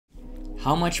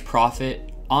how much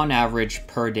profit on average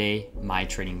per day my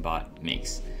trading bot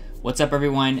makes. What's up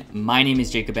everyone? My name is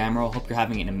Jacob Amaral. Hope you're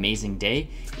having an amazing day.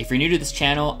 If you're new to this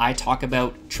channel, I talk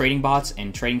about trading bots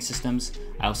and trading systems.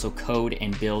 I also code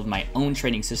and build my own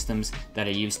trading systems that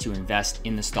I use to invest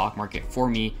in the stock market for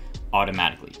me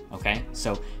automatically, okay?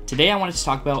 So today I wanted to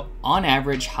talk about, on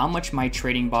average, how much my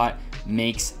trading bot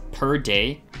makes per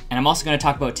day. And I'm also gonna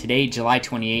talk about today, July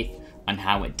 28th, on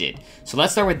how it did. So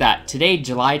let's start with that. Today,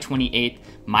 July 28th,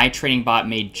 my trading bot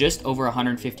made just over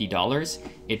 $150.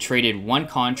 It traded one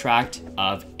contract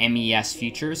of MES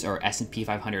futures, or S&P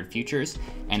 500 futures,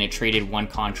 and it traded one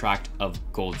contract of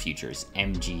gold futures,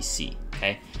 MGC,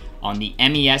 okay? On the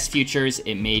MES futures,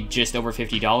 it made just over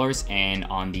 $50, and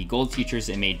on the gold futures,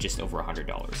 it made just over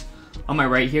 $100. On my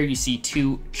right here, you see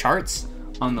two charts.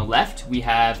 On the left, we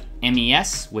have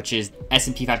MES, which is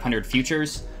S&P 500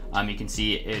 futures. You can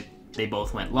see they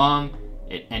both went long.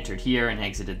 It entered here and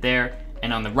exited there.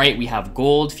 And on the right, we have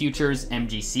gold futures,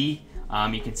 MGC.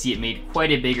 You can see it made quite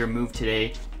a bigger move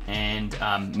today and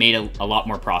made a lot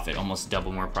more profit, almost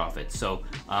double more profit. So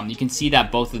you can see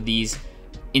that both of these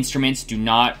instruments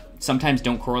sometimes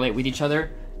don't correlate with each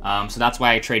other. So that's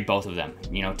why I trade both of them,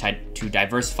 to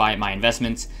diversify my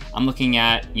investments. I'm looking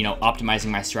at, optimizing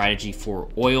my strategy for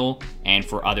oil and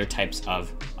for other types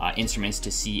of instruments to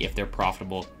see if they're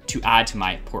profitable to add to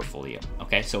my portfolio.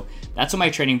 Okay, so that's what my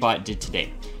trading bot did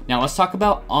today. Now let's talk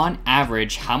about, on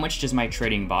average, how much does my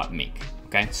trading bot make?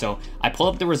 Okay, so I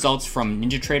pulled up the results from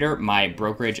NinjaTrader, my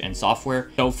brokerage and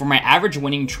software. So for my average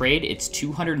winning trade, it's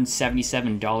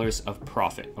 $277 of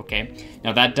profit, okay?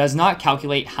 Now that does not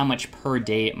calculate how much per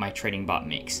day my trading bot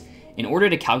makes. In order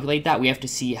to calculate that, we have to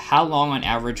see how long on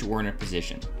average we're in a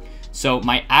position. So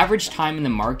my average time in the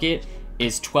market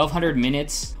is 1,200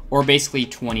 minutes, or basically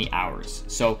 20 hours.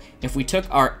 So if we took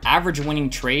our average winning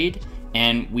trade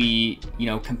and we,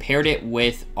 compared it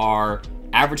with our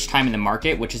average time in the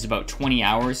market, which is about 20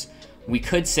 hours, we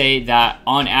could say that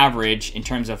on average, in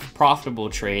terms of profitable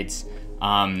trades,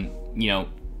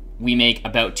 we make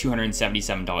about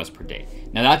 $277 per day.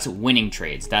 Now that's winning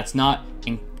trades. That's not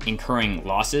incurring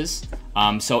losses.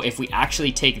 So if we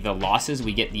actually take the losses,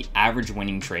 we get the average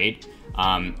winning trade,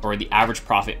 or the average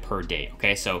profit per day.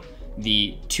 Okay, so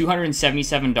the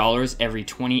 $277 every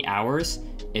 20 hours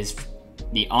is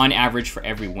the on average for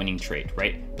every winning trade,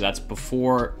 right? But that's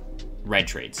before red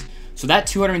trades. So that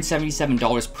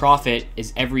 $277 profit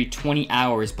is every 20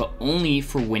 hours, but only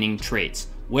for winning trades.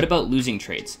 What about losing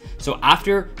trades? So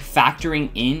after factoring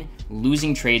in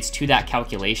losing trades to that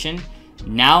calculation,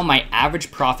 now my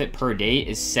average profit per day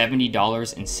is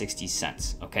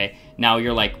 $70.60, okay? Now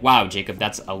you're like, wow, Jacob,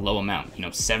 that's a low amount.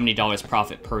 $70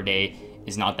 profit per day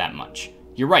is not that much.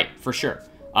 You're right, for sure.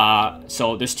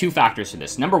 So there's two factors to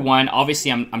this. Number one,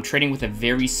 obviously I'm trading with a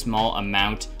very small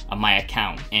amount of my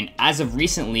account, and as of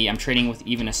recently, I'm trading with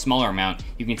even a smaller amount.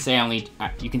 You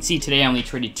can see today I only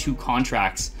traded two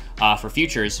contracts for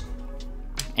futures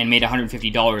and made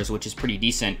 $150, which is pretty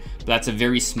decent, but that's a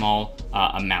very small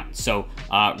amount. So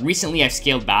recently I've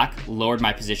scaled back, lowered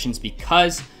my positions,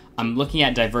 because I'm looking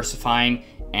at diversifying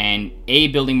and A,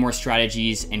 building more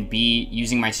strategies, and B,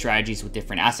 using my strategies with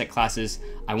different asset classes.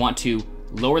 I want to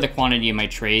lower the quantity of my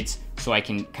trades so I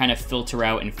can kind of filter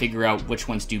out and figure out which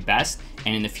ones do best,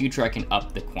 and in the future I can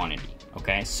up the quantity.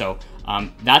 Okay, so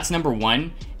that's number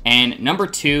one. And number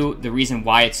two, the reason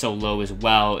why it's so low as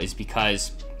well is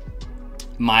because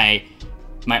my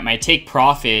take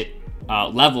profit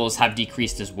levels have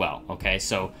decreased as well. Okay,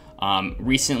 so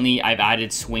recently I've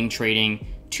added swing trading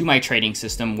to my trading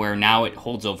system, where now it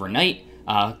holds overnight,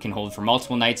 can hold for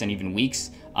multiple nights and even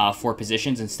weeks for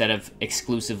positions, instead of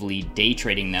exclusively day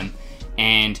trading them.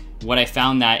 And what I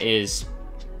found that is,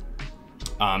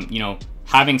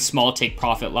 having small take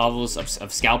profit levels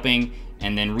of scalping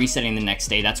and then resetting the next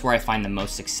day, that's where I find the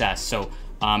most success. So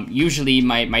usually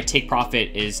my take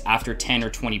profit is after 10 or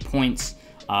 20 points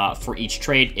for each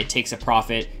trade. It takes a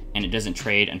profit and it doesn't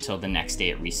trade until the next day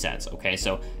it resets. Okay,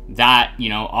 so that,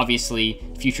 obviously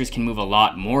futures can move a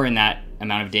lot more in that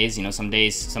amount of days. Some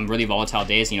days, some really volatile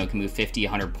days, can move 50,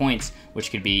 100 points, which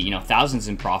could be, thousands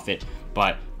in profit.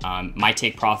 But my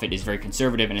take profit is very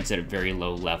conservative and it's at a very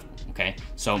low level. Okay,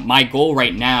 so my goal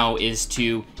right now is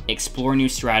to explore new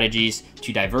strategies,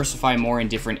 to diversify more in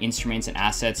different instruments and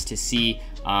assets, to see,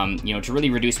 to really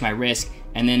reduce my risk,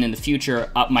 and then in the future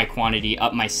up my quantity,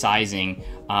 up my sizing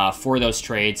for those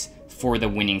trades, for the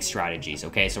winning strategies.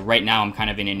 Okay, so right now I'm kind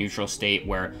of in a neutral state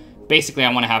where basically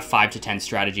I want to have 5 to 10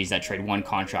 strategies that trade one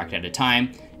contract at a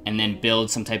time, and then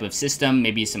build some type of system,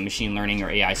 maybe some machine learning or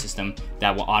AI system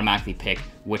that will automatically pick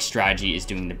which strategy is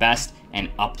doing the best and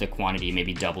up the quantity,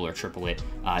 maybe double or triple it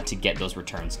to get those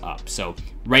returns up. So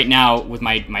right now with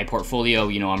my portfolio,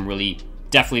 you know, I'm really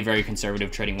definitely very conservative,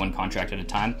 trading one contract at a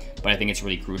time, but I think it's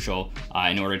really crucial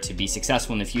in order to be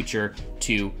successful in the future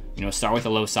to, you know, start with a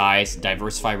low size,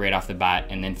 diversify right off the bat,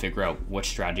 and then figure out which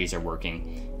strategies are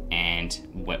working and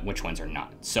which ones are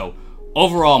not. So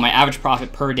overall, my average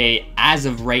profit per day as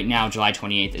of right now, July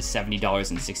 28th, is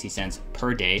 $70.60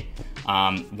 per day.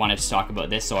 Wanted to talk about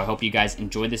this, so I hope you guys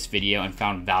enjoyed this video and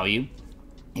found value.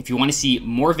 If you want to see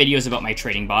more videos about my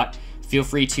trading bot, feel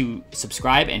free to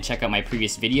subscribe and check out my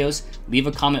previous videos. Leave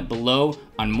a comment below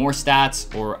on more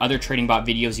stats or other trading bot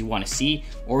videos you want to see,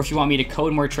 or if you want me to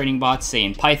code more trading bots, say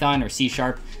in Python or C#,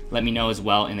 let me know as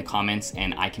well in the comments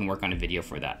and I can work on a video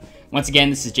for that. Once again,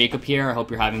 this is Jacob here. I hope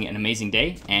you're having an amazing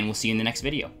day, and we'll see you in the next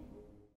video.